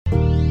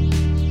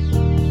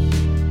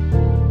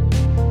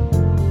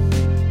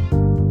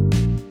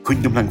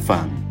คุณกำลัง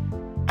ฟัง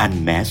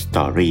Unmasked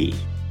Story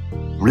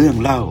เรื่อง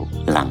เล่า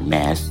หลังแม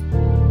ส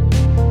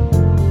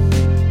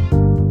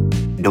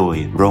โดย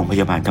โรงพ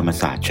ยาบาลธรรม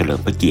ศาสตร์เฉลิ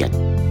มพระเกียรติ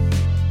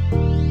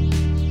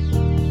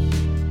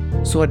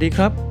สวัสดีค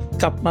รับ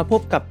กลับมาพ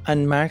บกับ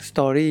Unmasked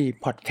Story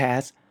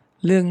Podcast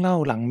เรื่องเล่า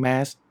หลังแม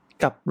ส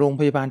กับโรง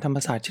พยาบาลธรรม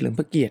ศาสตร์เฉลิม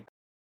พระเกียรติ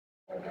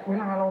เว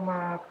ลาเรามา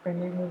เป็น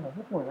ในมุมของ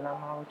ผู้ป่วยเวลา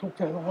มาฉุกเ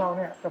ฉินของเราเ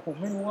นี่ยแต่ผม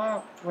ไม่รู้ว่า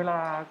เวลา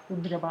คุณ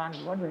พยาบาลห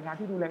รือว่าหน่วยงาน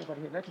ที่ดูแลอุบั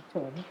ติเหตุและฉุกเ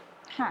ฉิน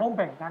ต้องแ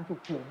บ่งการฉุก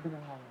เฉินเป็น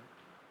ยังไง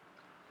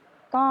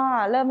ก็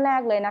เริ่มแร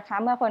กเลยนะคะ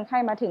เมื่อคนไข้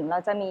มาถึงเรา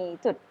จะมี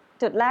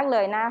จุดแรกเล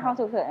ยหน้าห้อง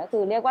ฉุกเฉินก็คื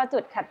อเรียกว่าจุ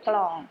ดคัดกร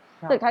อง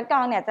จุดคัดกร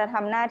องเนี่ยจะท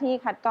ำหน้าที่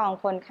คัดกรอง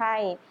คนไข้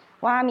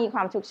ว่ามีคว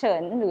ามฉุกเฉิ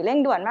นหรือเร่ง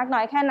ด่วนมากน้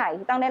อยแค่ไหน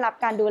ที่ต้องได้รับ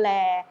การดูแล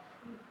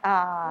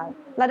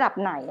ระดับ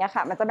ไหนอะค่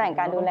ะมันจะแบ่ง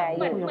การดูแลอ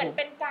ยู่เหมือนเ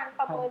ป็นการป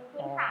ระเมิน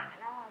พื้นฐาน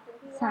นะคะคุณ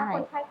พี่ว่าค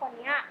นไข้คน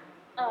นี้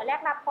แร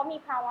กรับเขามี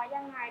ภาวะ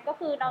ยังไงก็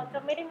คือเราจะ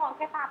ไม่ได้มองแ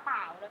ค่ตาเปล่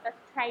าเราจะ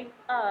ใช้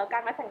กา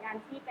รประสานงาน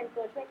ที่เป็น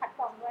ตัวช่วยคัด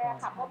กรองด้วย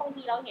ค่ะเพราะบาง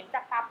ทีเราเห็นจ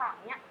ากตาเปล่า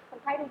เนี่ยคน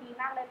ไข้ดูดี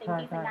มากเลยแต่จ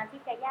ริงๆสัญญาณที่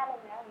แย่ล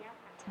งแล้วอย่างเงี้ย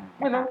ค่ะไ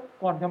ม่แล้ว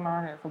ก่อนจะมา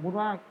เนี่ยสมมุติ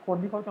ว่าคน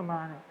ที่เขาจะมา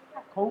เนี่ย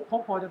เขา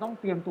พอจะต้อง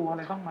เตรียมตัวอะไ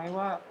รบ้างไหม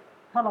ว่า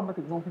ถ้าเรามา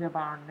ถึงโรงพยาบ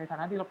าลในฐา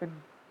นะที่เราเป็น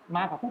ม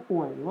ากับผู้ป่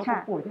วยหรือว่า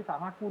ผู้ป่วยที่สา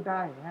มารถพูดได้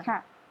อย่างเงี้ย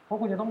เขา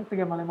ควรจะต้องเตรี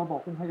ยมอะไรมาบอ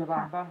กคุณพยาบา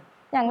ลบ้าง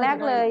อย่างแรก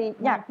เลย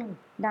อยา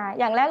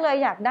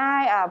กได้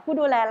ผู้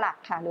ดูแลหลัก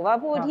ค่ะหรือว่า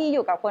ผู้ที่อ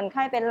ยู่กับคนไ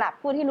ข้เป็นหลัก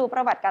ผู้ที่รู้ป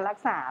ระวัติการรัก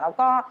ษาแล้ว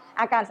ก็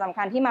อาการสำ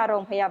คัญที่มาโร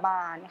งพยาบ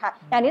าลค่ะ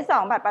อย่างที่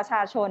2บัตรประช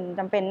าชน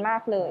จำเป็นมา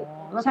กเลย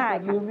ใช่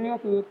ค่ะลืมนี่ก็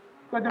คือ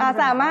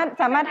สาม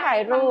ารถถ่าย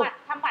รูป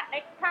ทำบัตรได้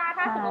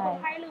ถ้าสมมติคน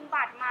ไข้ลืม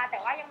บัตรมาแต่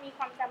ว่ายังมีค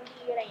วามจำ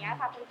ดีอะไรอย่างเงี้ย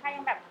ค่ะคนไข้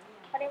ยังแบบ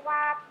เขาเรียกว่า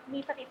มี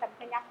สติสัมป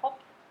ชัญญะครบ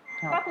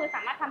ก็คือส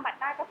ามารถทำบัตร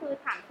ได้ก็คือ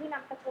ถามชื่อน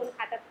ามสกุล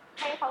อาจจะ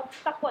ให้เขา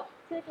สะกด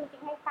ชื่อจริ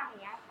งๆให้ฟังอย่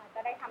างเงี้ยค่ะจะ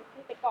ได้ทำ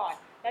ชื่อไปก่อน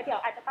แล้วเดี๋ยว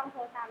อาจจะต้องโท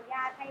รตามญ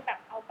าติให้แบบ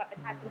เอาบัตรปร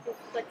ะชาชน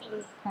ตัวจริง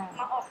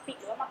มาออกสิท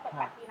ธิ์หรือว่ามากด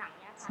บัตรทีหลัง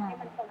เนี้ยค่ะให้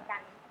มันตรงกั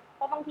นเพ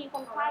ราะบางทีค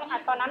นไข้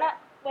ตอนนั้น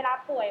เวลา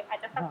ป่วยอาจ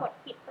จะสะกด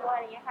ผิดตัวอะไ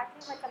รเงี้ยค่ะ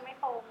ชื่อมันจะไม่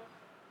ตรง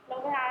แล้ว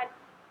เวลา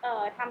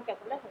ทำเกี่ยว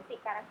กับเรื่องของสิท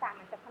ธิการรักษา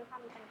มันจะค่อนข้าง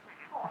มีปัญหา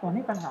ตอน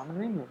นี้ปัญหามัน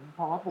ไม่เหมือนภ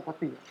าวะปก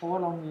ติเพราะว่า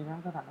เรามีทั้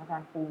งสถานกา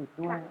รณ์โควิด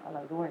ด้วยอะไร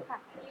ด้วย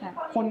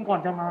คนก่อน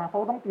จะมาเขา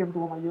ต้องเตรียม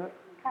ตัวมาเยอะ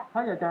ถ้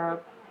าอยากจะ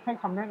ให้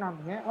คำแนะนำอ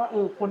ย่างเงี้ยว่า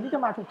คนที่จะ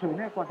มาฉุกเฉิน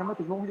เนี่ยก่อนจะมา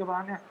ถึงโรงพยาบา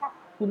ลเนี่ย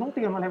คุณต้องเต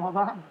รียมอะไรมา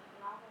บ้าง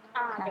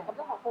เกี่ยวกับเ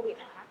รื่องของโควิด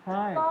นะคะ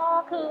ก็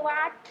คือว่า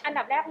อัน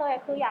ดับแรกเลย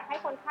คืออยากให้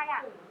คนไข้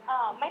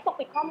ไม่ปก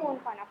ปิดข้อมูล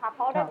ก่อนนะคะเพ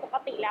ราะโดยปก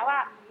ติแล้ว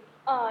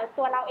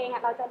ตัวเราเอง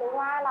เราจะรู้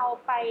ว่าเรา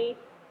ไป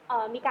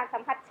มีการสั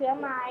มผัสเชื้อ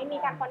ไหมมี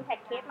การคอนแทค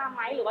เคสมาไห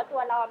มหรือว่าตั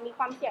วเรามีค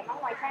วามเสี่ยงมาก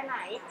น้อยแค่ไหน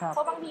เพร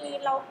าะบางที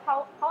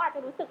เขาอาจจะ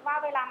รู้สึกว่า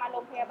เวลามาโร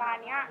งพยาบาล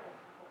เนี้ย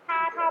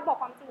ถ้าบอก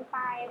ความจริงไป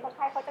คนไ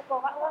ข้เขาจะกลัว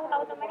ว่าเรา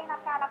จะไม่ได้รั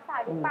บการรักษา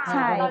หรือเปล่า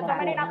เราจะไ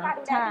ม่ได้รับการ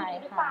ดูแลที่ดี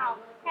หรือเปล่า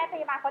แพทย์พ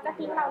ยาบาลเขาจะ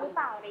ทิ้งเราหรือเป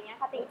ล่าอะไรเงี้ย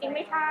ค่ะจริงๆไ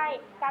ม่ใช่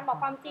การบอก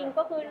ความจริง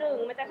ก็คือ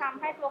1มันจะทำ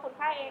ให้ตัวคนไ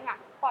ข้เอง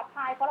ปลอด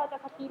ภัยเพราะเราจะ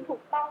สกรีนถู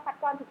กต้องคัด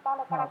กรองถูกต้อง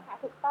แล้วก็รักษา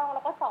ถูกต้องแล้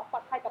วก็2ปล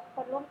อดภัยกับค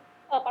นร่วม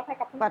ปลอดภัย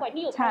กับผู้ป่วย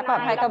ที่อยู่ภายในปลอด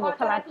ภัยกับบุ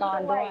คลากร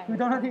ด้วยคือ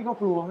เจ้าหน้าที่ก็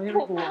กลัวไม่ใช่ไ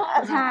ม่กลัว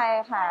ใช่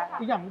ค่ะ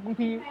อีกอย่างบาง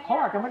ทีเขา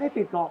อาจจะไม่ได้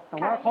ติดหรอกแต่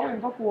ว่าเขาเอง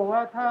ก็กลัวว่า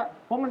ถ้า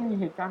เพราะมันมี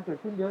เหตุการณ์เกิด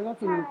ขึ้นเยอะก็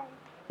คือ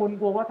คน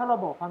กลัวว่าถ้าเรา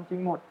บอกความจริง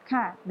หมด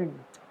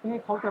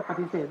1เขาจะป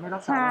ฏิเสธไม่รั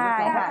บสาร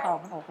แล้วข่าว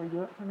มันออกไปเย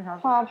อะใช่ไหมครับ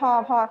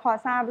พอ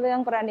ทราบเรื่อง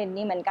ประเด็น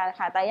นี้เหมือนกัน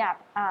ค่ะแต่อยาก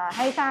ใ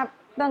ห้ทราบ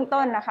เบื้อง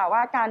ต้นนะคะว่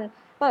าการ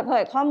เปิดเผ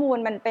ยข้อมูล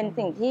มันเป็น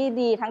สิ่งที่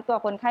ดีทั้งตัว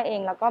คนไข้เอ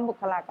งแล้วก็บุ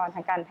คลากรท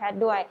างการแพทย์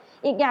ด้วย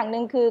อีกอย่างนึ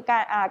งคือ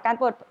การ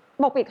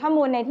ปกปิดข้อ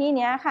มูลในที่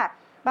นี้ค่ะ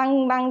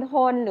บางค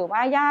นหรือว่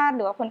าญาติห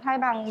รือว่าคนไข้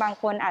บาง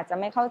คนอาจจะ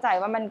ไม่เข้าใจ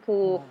ว่ามัน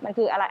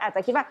คืออะไรอาจจ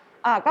ะคิดว่า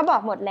ก็บอ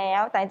กหมดแล้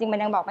วแต่จริงๆมัน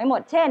ยังบอกไม่หม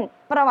ดเช่น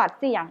ประวัติ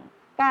เสี่ยง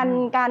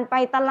การไป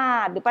ตลา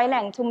ดหรือไปแห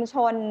ล่งชุมช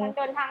น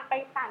เดินทางไป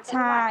ต่างจั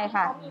งหวัดที่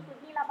เขามีพื้น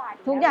ที่ระบาด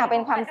ทุกอย่างเป็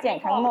นความเสี่ยง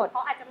ทั้งหมดเข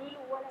าอาจจะไม่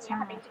รู้อะไรเงี้ย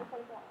ค่ะเป็นค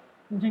นบอก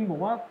จริงๆผม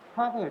ว่า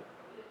ถ้าเกิด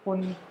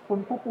คน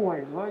ผู้ป่วย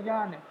หรือว่าญ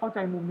าติเนี่ยเข้าใจ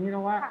มุมนี้น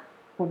ะว่า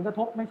ผลกระท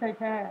บไม่ใช่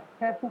แ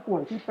ค่ผู้ป่ว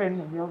ยที่เป็น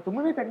อย่างเดียวสมม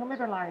ติไม่เป็นก็ไม่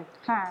เป็นไร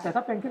แต่ถ้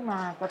าเป็นขึ้นมา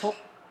กระทบ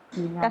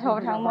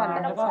ทั้งหมด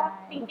แล้วก็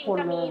จริงๆ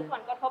จะมีส่ว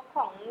นกระทบข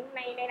องใน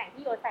แหล่ง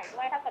ที่อยู่อาศัยด้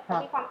วยถ้าเกิดเขา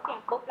มีความเสี่ยง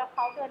ปุ๊บแล้วเข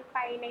าเดินไป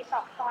ในตร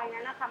อกซอย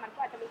นั้นนะคะมันก็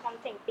อาจจะมีความ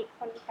เสี่ยงติดค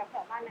นแถ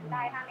วๆบ้านนั้นไ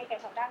ด้ถ้าในแ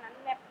ถวๆด้านนั้น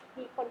เนี่ย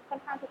มีคนค่อ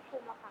นข้างทุกก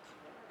ลุ่มอะค่ะ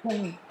ช่วง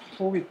โค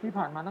วิดที่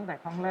ผ่านมาตั้งแต่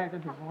ครั้งแรกจ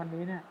นถึงวัน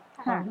นี้เนี่ย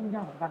ความยุ่งย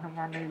ากของการทำ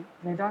งาน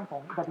ในด้านขอ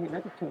งอุบัติเหตุแล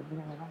ะฉุกเฉินเป็น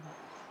ยังไงบ้างครับ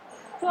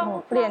ช่วง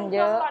เปลี่ยนเย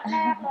อะตอนแร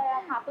กเลยอ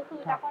ะค่ะก็คื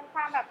อจะค่อน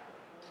ข้างแบบ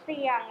เ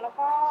สี่ยงแล้ว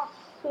ก็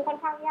คือค่อน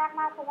ข้างยาก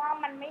มากเพราะว่า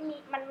มันไม่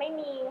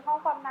มีห้อง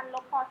ความดันล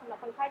บพอสำหรับ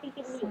คนไข้จ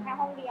ริงๆมีอยู่แค่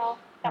ห้องเดียว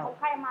แต่คน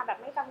ไข้มาแบบ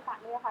ไม่จำกัด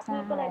เลยค่ะที่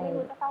ก็เลยไม่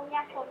รู้จะต้องแย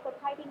กคน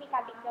ไข้ที่มีกา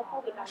รติดเชื้อโค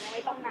วิดเอาไ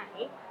ว้ตรงไหน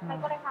มัน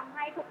ก็เลยทำใ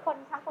ห้ทุกคน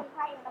ทั้งคนไ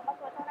ข้เองแล้วก็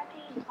ตัวเจ้าหน้า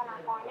ที่บุคลา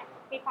กรเนี่ย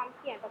มีความเ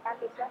สี่ยงต่อการ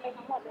ติดเชื้อไป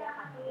ทั้งหมดเลย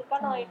ค่ะที่ก็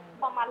เลย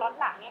พอมาล็อต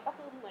หลังเนี่ยก็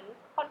คือเหมือน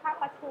ค่อนข้าง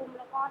ประชุม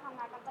แล้วก็ทำ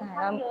งานกันค่อน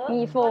ข้างเยอะ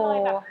ก็เลย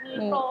แบบ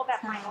มีโฟลแบ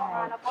บใหม่ออกม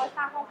าแล้วก็ส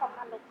ร้างห้องความ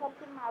ดันลบเพิ่ม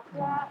ขึ้นมาเ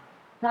พื่อ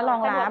รอง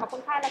รับค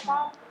นไข้แล้วก็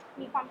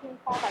มีความเพียง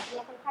พอแบบจำน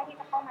วนคนไข้ที่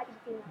จะเข้ามาจ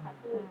ริงๆค่ะ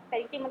คือแต่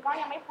จริงๆมันก็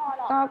ยังไม่พอห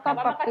รอกก็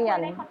ปรับเปลี่ยน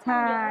ใ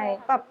ช่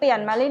ปรับเปลี่ยน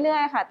มาเรื่อ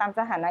ยๆค่ะตาม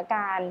สถานก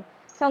ารณ์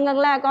ช่วง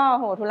แรกๆก็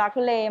โหทุลั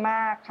กทุเลม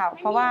ากค่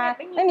ะเพราะว่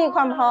าไม่มี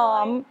ความพร้อ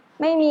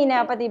มไม่มีแน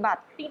วปฏิบัติ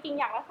จริง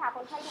ๆอยากรักษา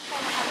คนไข้ทุก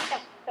คนนะคะ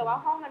แต่ว่า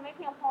ห้องมันไม่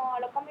เพียงพ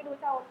อแล้วก็ไม่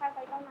รู้จะเอาไข้ไ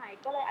ปเท่าไ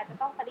หร่ก็เลยอาจจ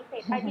ะต้องปฏิเส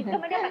ธไปจริ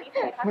งๆไม่ได้ปฏิเ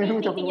สธค่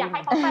ะจริงๆอยาก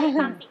ให้เขาไป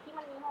ตามสิ่งที่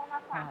มันมีห้องม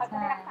ากกว่าเขาจ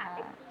ะได้รักษาเ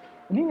ต็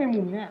มที่นี่ใ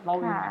นมุมเนี่ยเรา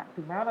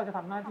ถึงแม้ว่าเราจะ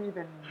ทำหน้าที่เ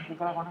ป็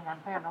นบุคลากรทางก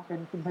ารแพทย์เนาะเป็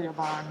นคุณพย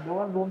าบาลหรือ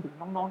ว่ารวมถึ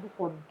งน้องๆทุ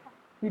กค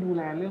นที่ดู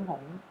แลเรื่องขอ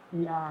ง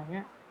ER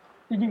เงี้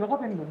ยจริงๆเร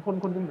าก็เป็นเหมือนค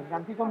นหนึ่งเหมือน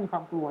กันที่ก็มีคว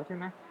ามกลัวใช่ไ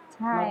หม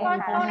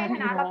ใช่ก็ในฐ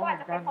านะเราก็อา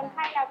จจะเป็นคนไ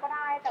ข้แล้วก็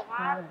ได้แ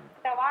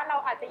ต่ว่าเ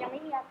ราอาจจะยัง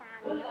ไม่มีอาการ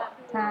นี้ค่ะ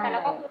แต่เ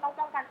ราก็คือต้อ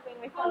งป้องกันตัวเอง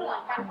ไว้ก่อนเหมือ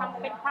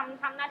นกัน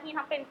ทำหน้าที่ท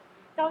ำเป็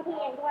นเจ้าที่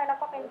เองด้วยแล้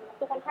วก็เป็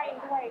นตัวคนไข้เอง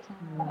ด้วย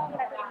ก็ต้องดู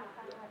แลตัวเองเหมือน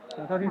กันแ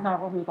ต่เท่าที่ทรา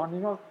บก็คือตอ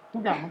นนี้ก็ทุ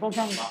กอย่างมั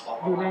นก็ช่า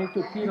งอยู่ใ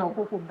นจุดที่เรา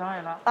ควบคุม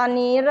ได้แล้วตอน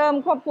นี้เ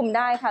ริ่มควบคุม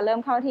ได้ค่ะเริ่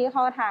มเข้าที่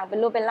เข้าทางเป็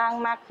นรูปเป็นร่าง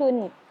มากขึ้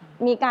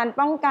นมีการ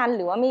ป้องกันห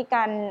รือว่ามี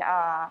กา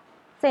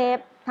รเซฟ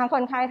ทั้ง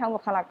คนไข้ทั้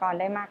งบุคลากร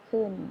ได้มาก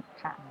ขึ้น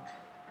ค่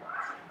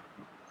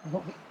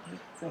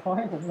ะแต่เข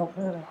าให้ผมยก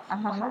เล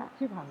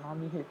ยที่ผ่านมา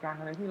มีเหตุกา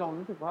รณ์อะไรที่เร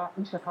ารู้สึกว่า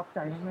ประทับ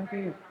ใจไห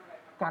มที่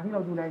การที่เร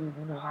าดูแลอยู่ใ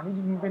นหน่วยงานนี้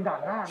มันเป็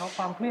นด่านหน้าเนา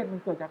ะความเครียดมัน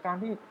เกิดจากการ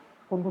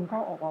ที่คนเข้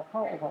าออก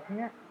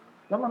เนี้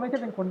ยแล้วมันไม่ใช่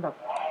เป็นคนแบ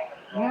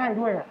บง่า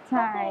ยด้วยอ่ะ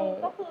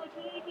ใช่ก็คือ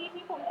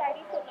ที่ภูมิใ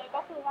จที่สุดเลย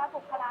ก็คือว่าบุ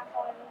คลาก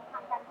รท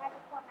างการแพทย์ทุ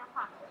กคนนะค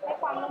ะให้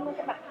ความร่วมมื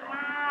อกันแบบดีม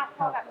าก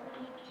พอแบ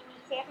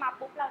บมีเคสมา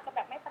ปุ๊บเราจะแ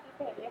บบไม่ปฏิ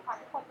เสธเลยค่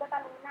ะทุกคนก็จะ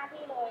รู้หน้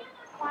าที่เล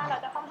ยว่าเร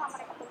าจะต้องทำอะไ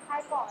รกับคน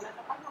ไข้ก่อนเรา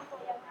จะต้องทำตั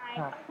วยังไง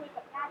ต้องคุ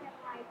ยกับญาติยั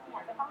งไงห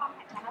มอจะต้องวางแ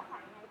ผนการรักษา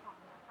ยังไงก่อ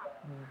นนะค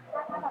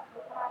ะถ้าแบ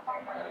บบุคลากร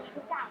มี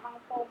ทุกอย่างวา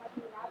งโปรมา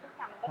ดีแล้วทุ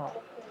กอย่างก็จะโอ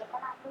เคแล้วก็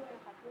ราบรื่นน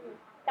ะคะที่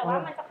แต่ว่า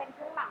มันจะเป็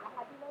นช่วงหลังน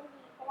ะคะที่เริ่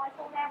มดีเพราะว่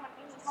าช่วงแรกมันไ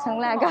ม่มีช่วง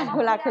แร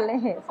กก็ทุลักทุเล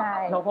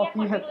ใช่เราก็เค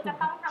รียด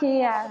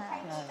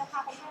จะพา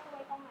คนไข้ไปไ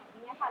ว้ตรงไหน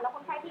เนี่ยค่ะแล้ว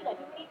คนไข้ที่เหลื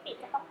อที่ไม่ได้ติ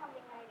ดจะต้องท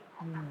ำยังไง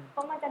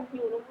ก็มันจะอ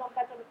ยู่รวม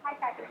ๆกันจน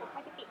ไข้กลายเป็นคนไข้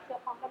ที่ติดเชื้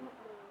อพร้อมกันหมด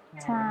เล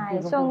ยใช่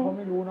ช่วงเขาไ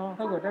ม่รู้เนา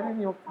ะถ้าเกิดได้ไม่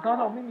มีก็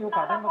เราไม่มีโอ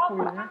กาสได้มาคุ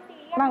ยน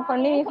ะบางคน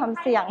ไม่มีควา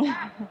มเสี่ย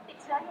งติด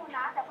เชื้ออ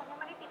ยู่นะแต่คนยั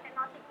งไม่ได้ติดแต่น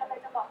อนติดกันเล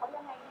ยจะบอกเข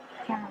ายังไง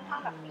ค่อนข้าง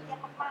แบบซีเรี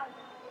ยสมา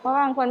กเพราะ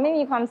บางคนไม่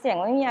มีความเสี่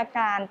ยงไม่มีอ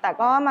าการ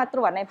แต่ก็มาต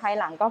รวจในภาย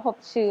หลังก็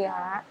พบเชื้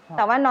อแ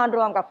ต่ว่านอน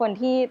รวมกับคน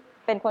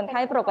ที่เป็นคนไ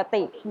ข้ปก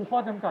ติคื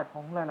อข้อจำกั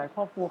ดของหลายๆค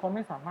รอบครัวเขา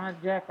ไม่สามาร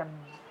ถแยกกั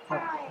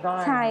นได้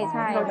ใช่ใ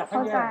ช่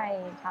เข้าใจ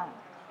ค่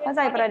ะเข้าใ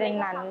จประเด็น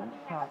นั้น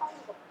ต้อง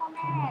อยู่กับพ่อ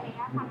แม่อะไรเ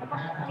งี้ยค่ะแล้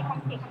วก็มีควา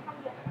มเสี่ยงค่อนข้า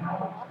งเยอ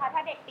ะนะค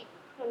ะถ้าเด็กติ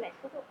ดส่วนใ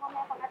หญ่ก็คือพ่อแ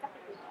ม่เขาน่าจะติ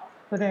ดอยู่แล้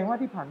วแสดงว่า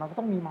ที่ผ่านม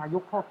าก็ต้องมีมาย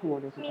กครอบครั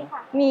วเลย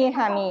มี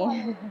ค่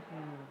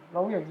ะมีแล้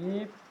วอย่าง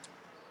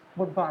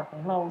นี้บทบาท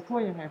ของเราช่วย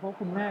ยังไงเพราะ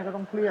คุณแม่ก็ต้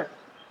องเครียด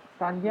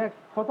การแยก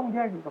เขาต้องแ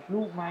ยกอยู่กั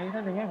บลูกไห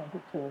มถ้าในแง่ของฉุ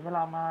กเฉินเวล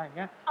ามาอย่าง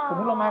เงี้ยสมม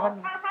ติเรามากัน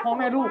พ่อแ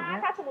ม่ลูกเ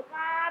นี้ยถ้าสมมติ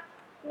ว่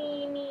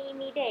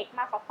ามีเด็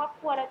กมากับครอบ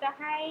ครัวเราจ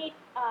ะให้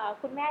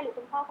คุณแม่หรือ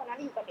คุณพ่อคนนั้น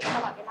อยู่กับเด็กต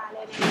ลอดเวลาเ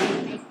ลย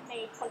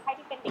ในคน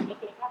ไข้ที่เป็นเด็ก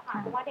เล็กๆอะค่ะ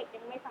เพราะว่าเด็ก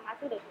ยังไม่สามารถ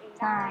ช่วยเหลือตัวเอ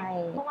งได้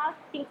เพราะว่า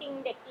จริง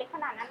ๆเด็กเล็กข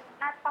นาดนั้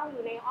นน่าต้องอยู่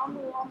ในอ้อม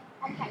มื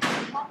ออ้อมแขนขอ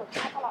งคุณพ่อหรือคุณ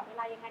แม่ตลอดเ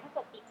วลายังไงถ้าเ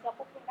กิดติดเชื้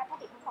อปุ๊บยังได้ถ้า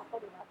ติดทั้งสองตั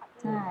วอยู่แล้วค่ะ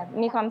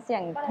ใช่มีความเสี่ย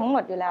งทั้งห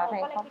มดอยู่แล้วใน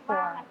ครอบ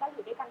ครัวงั้นก็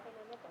อยู่ด้วยกันไปเ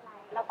ลยไม่เป็นไ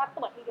รแล้วก็ต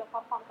รวจทีเดียว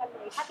พร้อมๆกันเ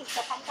ลยถ้าติดเชื้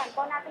อพร้อมกั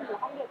นก็น่าจะอยู่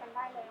ห้องเดียวกัน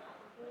ได้เลยค่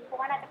ะเพราะ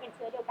ว่าน่าจะเป็น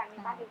เชื้อเดียวกันใ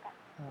นบ้านเดียวกั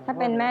นถ้า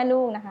เป็น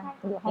แม่ลูกนะคะ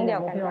อยู่ห้องเดีย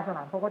วกันที่เราสน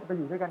ามเขาก็จะไ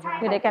ปอยู่ด้วยกัน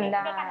อยู่ด้วยกันได้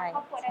คร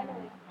อบครัวได้เ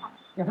ลยค่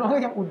ะอย่างน้อยก็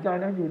ยังอุ่นใ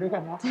จนะอยู่ด้ว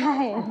ยกันเนาะ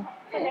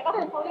ใช่ส่วนใ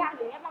หญ่ก็คือเขาอยากอ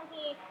ยู่เนี่ย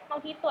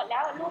บางทีตรวจแล้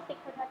วลูกติ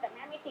ดคนเดียวแต่แ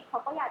ม่ไม่ติดเข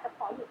าก็อยากจะข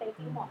ออยู่แต่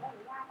จริงหมอไม่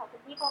อนุญาตค่ะคุณ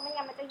พี่เพราะ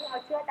ไม่งั้นมันจะยิ่งเอ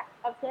าเชื้อ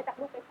จา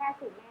กลูกไปแพร่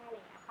สู่แม่อะไร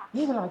อย่างเงี้ยค่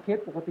ะนี่เวลาเค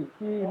สป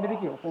กติที่ไม่ได้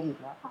เกี่ยวกับโ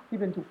ควิดนะ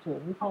ที่เป็นฉุก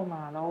เฉินที่เข้าม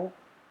าแล้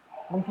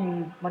วบาง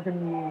ทีมันจ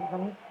ะมีทั้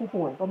งผู้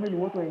ป่วยก็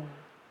ไม่รู้ว่าตัวเอ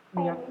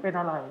งมีเป็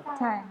นอะไ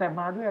รแต่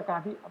มาด้วยอากา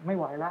รที่ไม่ไ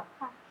หว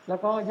แล้ว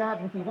ก็ญาติ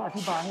บางทีก็อ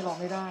ธิบายให้เร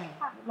าไม่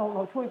ได้เ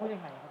ราช่วยเข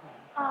ายังไงครับ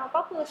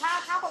ก็คื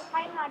อถ้าคน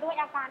ไข้มาด้ว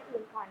ยอาการ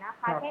อื่นก่อนนะ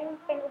คะเช่น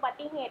เป็นอุบั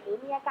ติเหตุหรือ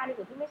มีอากา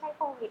รอื่นที่ไม่ใช่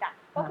โควิ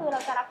ดก็คือเร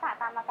าจะรักษา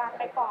ตามอาการ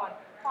ไปก่อน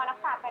พอรั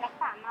กษ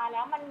ามาแล้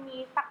วมัน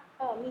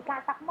มี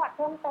การซักประวัติเ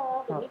พิ่มเติม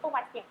หรือมีปร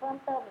ะวัติเสี่ยงเพิ่ม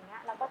เติมอย่างเ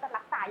งี้ยเราก็จ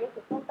ะรักษาอย่า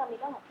งอื่นเพิ่มเติมใน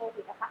เรื่องของโ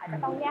ควิดนะคะอาจจ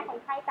ะต้องแยกคน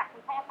ไข้จาก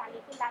คนไข้อาการ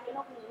นี้ขึ้นแล้วในโ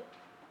รค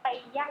นี้ไ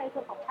ปแยกในส่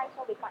วนของไข้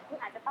โควิดก่อนที่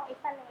อาจจะต้องเอ็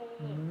กซเรย์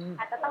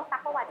อาจจะต้อ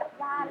งซักประวัติจาก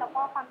ญาติแล้วก็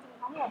ความจริง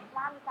ทั้งหม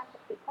ดว่ามีการป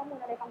กปิดข้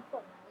อมูลอะไรบา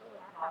งส่ว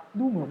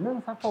นดูเหมือนเ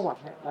รื่องซักปร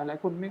ะวัติเนี่ยหลาย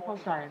ๆคนไม่เข้า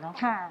ใจเนาะ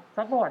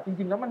ซักประวัติ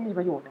จริงๆแล้วมันมี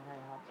ประโยชน์ยังไ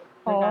งครั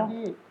บในการ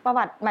ที่ประ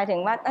วัติหมายถึ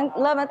งว่า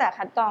เริ่มตั้งแต่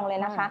คัดกรองเลย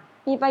นะคะ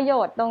มีประโ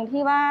ยชน์ตร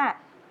งที่ว่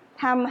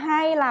าทำใ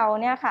ห้เร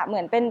าเนี่ยค่ะเหมือ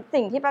นเป็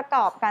นสิ่งที่ประก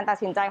อบการตัด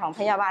สินใจของ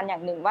พยาบาล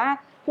อย่างหนึ่งว่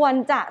าค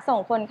วรจะส่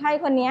งคนไข้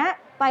คน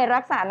นี้ไ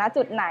ปรักษา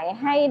ณจุดไห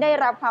นให้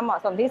ได้รับความเหมา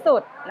ะสมที่สุ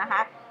ดนะค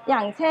ะอย่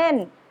าง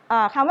เช่น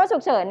คำว่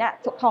าฉุกเฉินเนี่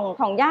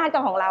ยของญาติ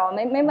กับของเร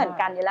าไม่เหมือน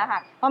กันอยู่แล้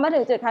วค่ะพอมาถึ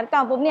งจุดคัดก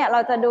รองปุ๊บเนี่ย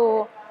เราจ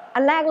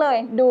ะดูอันแรกเ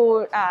ลย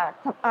ดู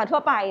ทั่ว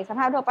ไปสภ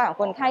าพทั่วไปขอ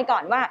งคนไข้ก่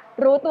อนว่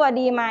ารู้ตั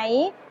วดีไหม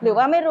หรือ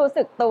ว่าไม่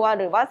รู้สึกตั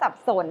วหรือว่าสั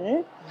บส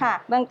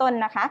นค่ะเบื้องต้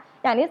นนะค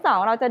ะอย่างที่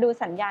2เราจ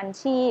ะดูสัญญา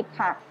ณชีพ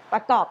ค่ะประ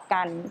กอ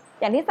บกัน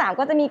อย่างที่3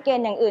ก็จะมีเก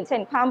ณฑ์อย่างอื่น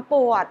เช่นความ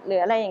ปวดหรื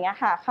ออะไรอย่างเงี้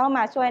ยค่ะเข้า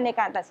มาช่วยใน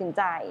การตัดสินใ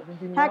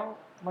จถ้า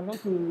มั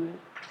นก็คือ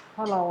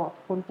ถ้าเรา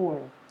คนป่วย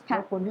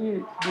แล้วคน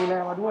ที่ดูแ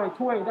ลมาด้ว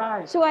ยช่ว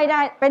ยได้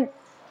เป็น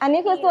อัน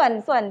นี้คือ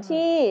ส่วน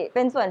ที่เ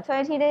ป็นส่วนช่วย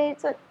ที่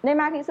ได้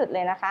มากที่สุดเล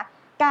ยนะคะ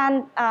การ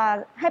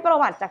ให้ประ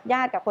วัติจากญ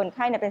าติกับคนไ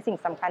ข้เนี่ยเป็นสิ่ง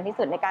สำคัญที่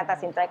สุดในการตัด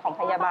สินใจของ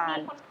พยาบาล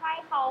คนไข้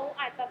เขา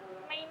อาจจะ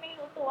ไม่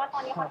รู้ตัวว่าตอ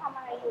นนี้เขาทำ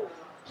อะไรอยู่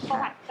ประ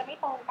วัติจะไม่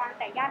ตรงกัน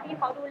แต่ญาติที่เ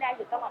ขาดูแลอ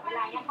ยู่ตลอดเวล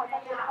าเนี่ยเขาจะ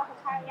รู้ว่าคน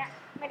ไข้เนี่ย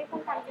ไม่ได้พู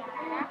ดความจริง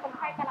นะคนไ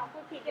ข้กำลังพู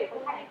ดผิดอยู่ค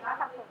นไข้มีความ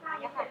สับสนอะไร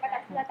เนี่ยค่ะก็จะ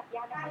เชื่อจากญ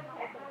าติได้อย่า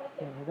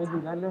งนี้ก็ดี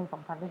แล้วเรื่องส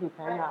ำคัญก็คือแ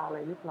พ้ยาอะไร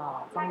หรือเปล่า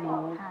ต้อง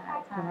รู้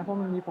ใช่ไหมเพราะ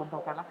มันมีผลต่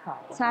อการรักษา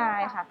ใช่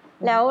ค่ะ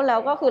แล้ว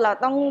ก็คือเรา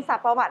ต้องซั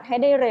กประวัติให้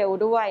ได้เร็ว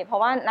ด้วยเพรา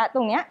ะว่าณต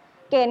รงเนี้ย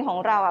เกณฑ์ของ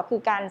เราอ่ะคื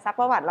อการซัก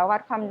ประวัติแล้ววั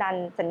ดความดัน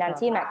สัญญาณ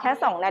ชีพเนี่ยแค่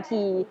2 นา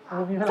ที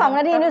2 น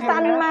าทีนี่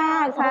สั้นมา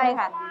กใช่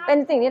ค่ะเป็น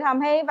สิ่งที่ท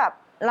ำให้แบบ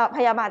เราพ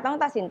ยาบาลต้อง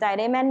ตัดสินใจ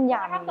ได้แม่นย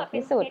ำ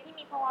ที่สุดที่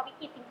มีภาวะวิ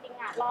กฤตจริง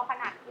ๆอ่ะรอข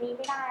นาดนี้ไ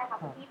ม่ได้ค่ะ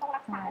ที่ต้อง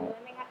รักษาเลย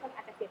ไม่งั้นคนอ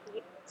าจจะเสียชีวิ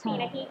ต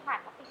4 นาทีขาด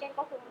ออกซิเจน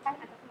ก็คือคนไข้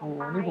อาจจะสมอง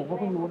ตายนี่ผมก็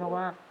เพิ่งรู้นะ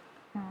ว่า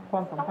คว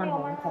ามสำคัญ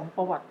ของป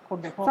ระวัติคน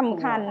ในครอบครัวส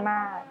ำคัญม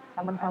าก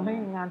มันทำให้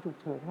งานฉุก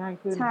เฉินง่าย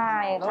ขึ้นใช่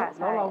ค่ะ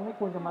แล้วเราไม่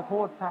ควรจะมาโท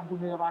ษทางคุณ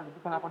พยาบาลหรือบุ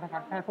คลากรทางกา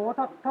รแพทย์เพราะว่า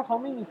ถ้าเขา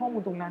ไม่มีข้อมู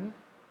ลตรงนั้น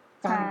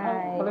การ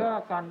เรียกว่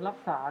าการรัก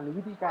ษาหรือ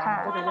วิธีการ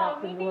ก็จะยาก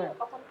ขึ้นด้วย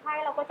กับคนไข้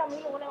เราก็จะไม่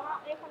รู้เลยว่า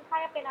คนไข้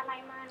เป็นอะไร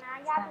มานะ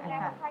ญาติดูแล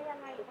คนไข้ยัง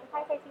ไงหรือคนไข้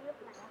ใช้ชีวิต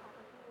ไหนนะคะ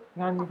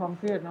งานมีความเ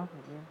ครียดเนาะ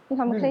มี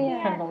ความเครียด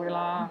แข่งกับเวล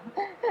า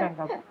แข่ง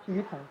กับชี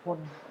วิตของคน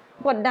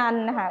กดดัน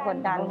นะคะกด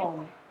ดัน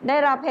ได้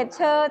รับเพชเช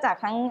อร์จาก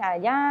ทั้ง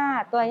ญา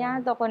ติ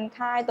ตัวคนไ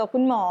ข้ตัวคุ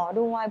ณหมอ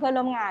ด้วยเพื่อน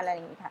ร่วมงานอะไรอ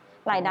ย่างนี้ค่ะ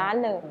หลายด้าน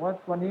เลยผมว่า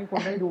วันนี้ค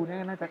นได้ดูเนี่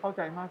ยน่าจะเข้าใ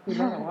จมากขึ้นแ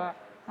ล้วแต่ว่า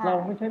เรา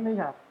ไม่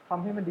อยากท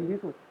ำให้มันดีที่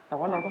สุดแต่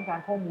ว่าเราต้องการ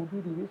ข้อมูล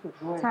ที่ดีที่สุด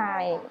ด้วย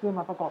เพื่อ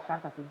มาประกอบการ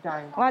ตัดสินใจ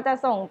ว่าจะ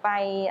ส่งไป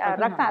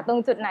รักษาตรง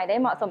จุดไหนได้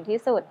เหมาะสมที่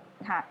สุด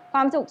ค่ะคว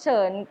ามฉุกเฉิ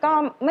นก็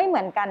ไม่เห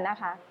มือนกันนะ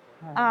คะ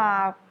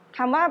ค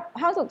ำว่า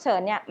ห้องฉุกเฉิ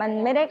นเนี่ยมัน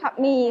ไม่ได้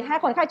มีแค่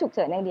คนไข้ฉุกเ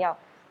ฉินอย่างเดียว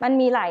มัน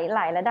มีห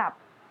ลายระดับ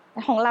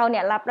ของเราเ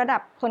นี่ยรับระดั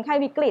บคนไข้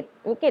วิกฤต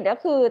ก็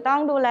คือต้อง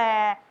ดูแล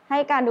ให้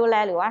การดูแล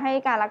หรือว่าให้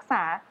การรักษ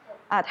า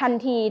ทัน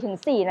ทีถึง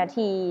4 นา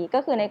ทีก็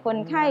คือในคน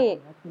ไข้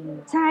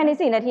ใช่ใน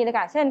4 นาทีเลย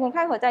ค่ะเช่นคนไ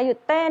ข้หัวใจหยุด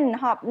เต้น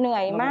หอบเหนื่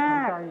อยมา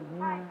ก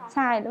ใ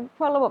ช่พ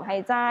วกระบบหา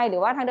ยใจหรื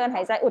อว่าทางเดินห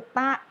ายใจอุด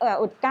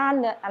กั้น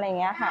อะไรอย่าง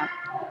เงี้ยค่ะ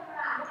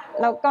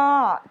แล้วก็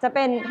จะเ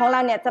ป็นของเรา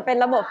เนี่ยจะเป็น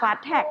ระบบ fast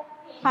track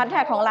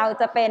ของเรา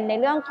จะเป็นใน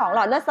เรื่องของหล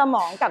อดเลือดสม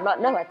องกับหลอด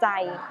เลือดหัวใจ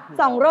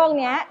2 โรค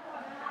เนี้ย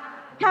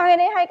ถ้าไม่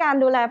ได้ให้การ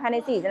ดูแลภายใน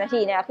4 นาที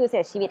เนี่ยคือเสี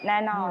ยชีวิตแน่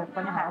นอน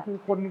ปัญหาคือ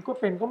คนก็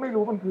เป็นก็ไม่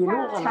รู้มันคือโร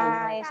คอะไร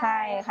ใช่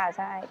ค่ะใ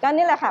ช่ก็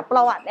นี่แหละค่ะปร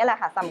ะวัตินี่แหล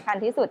ะค่ะสำคัญ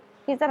ที่สุด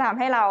ที่จะทำใ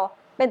ห้เรา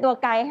เป็นตัว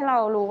ไกด์ให้เรา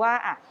รู้ว่า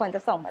ควรจะ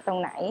ส่งมาตรง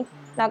ไหน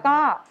แล้วก็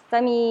จะ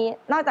มี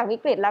นอกจากวิ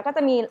กฤตแล้วก็จ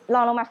ะมีร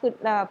องลงมาคือ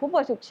ผู้ป่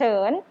วยฉุกเฉิ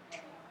น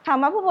ค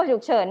ำว่าผู้ป่วยฉุ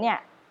กเฉินเนี่ย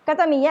ก็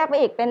จะมีแยกไป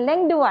อีกเป็นเร่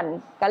งด่วน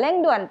กับเร่ง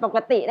ด่วนปก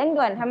ติเร่ง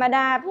ด่วนธรรมด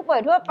าผู้ป่วย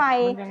ทั่วไป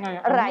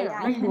อะไร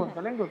เร่งด่วนกั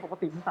บเร่งด่วนปก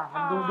ติมันต่างกั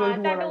นโดย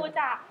จะดู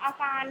จากอา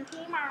การ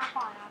ที่มา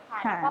ก่อนนะคะ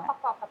แล้วก็ประ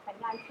กอบกับสัญ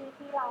ญาณ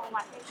ที่เรา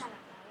วัดในขณะ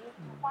นั้น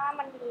ว่า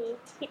มันมี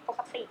ผิดป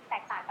กติแต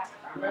กต่างจาก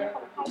ค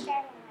นไข้แจ้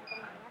งยังไงตรง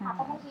นี้นะคะเพ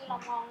ราะบางทีเรา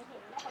มองเห็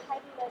นคนไข้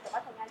ดีเลยแต่ว่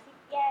าสัญญาณที่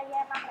แย่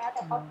มากแล้วแ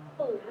ต่เขา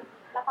ตื่น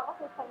แล้วเขาก็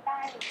คือคนได้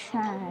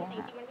แต่จ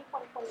ริงๆมันไม่คว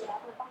รตื่นแล้ว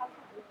คือต้องรักษ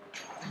า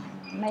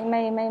ไม่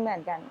เหมือ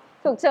นกัน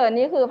ฉุกเฉิน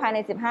นี่คือภายใน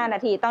15 นา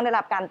ทีต้องได้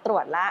รับการตรว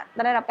จและ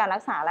ได้รับการรั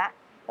กษา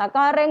แล้ว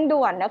ก็เร่ง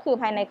ด่วนก็คือ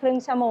ภายในครึ่ง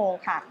ชั่วโมง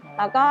ค่ะ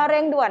แล้วก็เ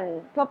ร่งด่วน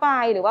ทั่วไป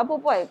หรือว่าผู้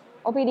ป่วย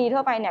OPD ทั่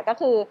วไปเนี่ยก็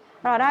คือ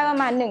รอได้ประ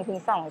มาณ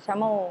 1-2 ชั่ว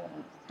โมง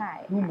ใช่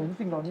ดูเหมือน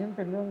สิ่งเหล่านี้เ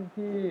ป็นเรื่อง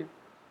ที่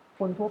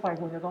คนทั่วไป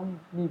ควรจะต้อง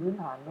มีพื้น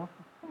ฐานเนาะ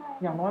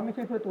อย่างน้อยไม่ใ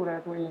ช่เพื่อดูแล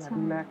ตัวเอง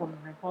ดูแลคน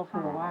ในครอบค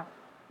รัวว่า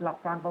หลัก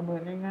การประเมิน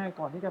ง่ายๆ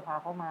ก่อนที่จะพา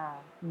เขามา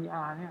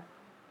ER เนี่ย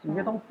หรือ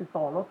จะต้องติด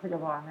ต่อรถพยา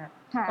บาลเนี่ย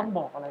ต้องบ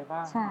อกอะไรบ้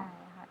างใช่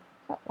ค่ะ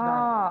ก็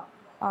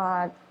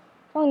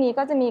ช่วงนี้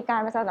ก็จะมีกา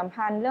รประชาสัม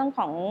พันธ์เรื่องข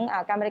อง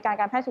การบริการ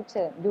การแพทย์ฉุกเ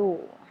ฉินอยู่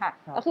ค่ะ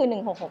ก็คือ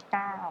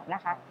1669น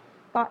ะคะ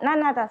ก็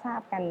น่าจะทรา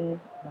บกัน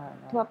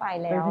ทั่วไป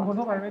แล้วแต่คน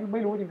ทั่วไปไ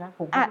ม่รู้จริงนะผ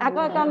ม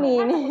ก็มี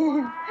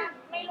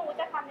ไม่รู้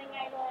จะทำยังไง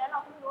เลยแล้วเรา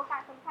ก็ไม่รู้กา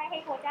รคนไข้ให้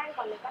โทรแจ้ง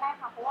ก่อนเลยก็ได้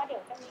ค่ะเพราะว่าเดี๋ย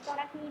วจะมีเจ้าห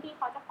น้าที่ที่เ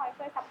ขาจะคอย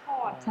ช่วยซัพพอ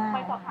ร์ตค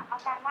อยสอบถามอา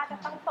การว่าจะ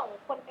ต้องส่ง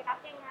คนไปรับ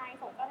ยังไง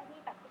ส่งเจ้าหน้าที่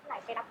จากที่ไหน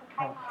ไปรับคนไ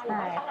ข้มาหรือ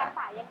ว่าต้องรักษ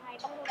ายังไง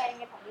ต้องดูแลยัง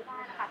ไงของที่บ้า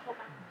นนะคะโทร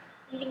มา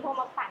จริงๆโทร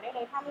มาสั่งได้เล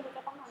ยถ้าไม่รู้จ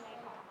ะต้องทำยังไง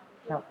ต่อ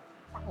ครับ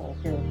โอ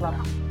เคครับ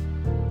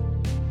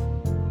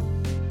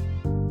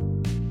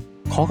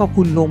ขอขอบ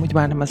คุณโรงพยา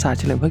บาลธรรมศาสตร์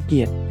เฉลิมพระเ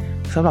กียรติ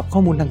สำหรับข้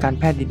อมูลทางการ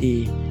แพทย์ดี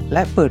ๆแล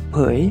ะเปิดเผ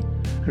ย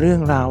เรื่อ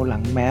งราวหลั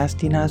งแมส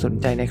ที่น่าสน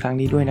ใจในครั้ง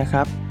นี้ด้วยนะค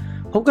รับ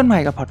พบกันใหม่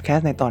กับพอดแคส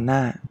ต์ในตอนหน้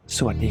าส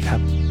วัสดีครั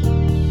บ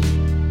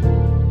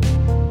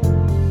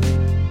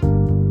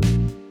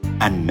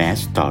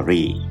Unmasked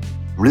Story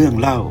เรื่อง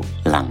เล่า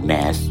หลังแม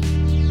ส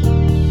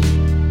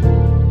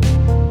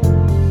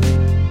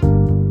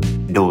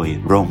โดย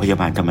โรงพยา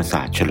บาลธรรมศ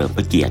าสตร์เฉลิมพ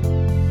ระเกียรติ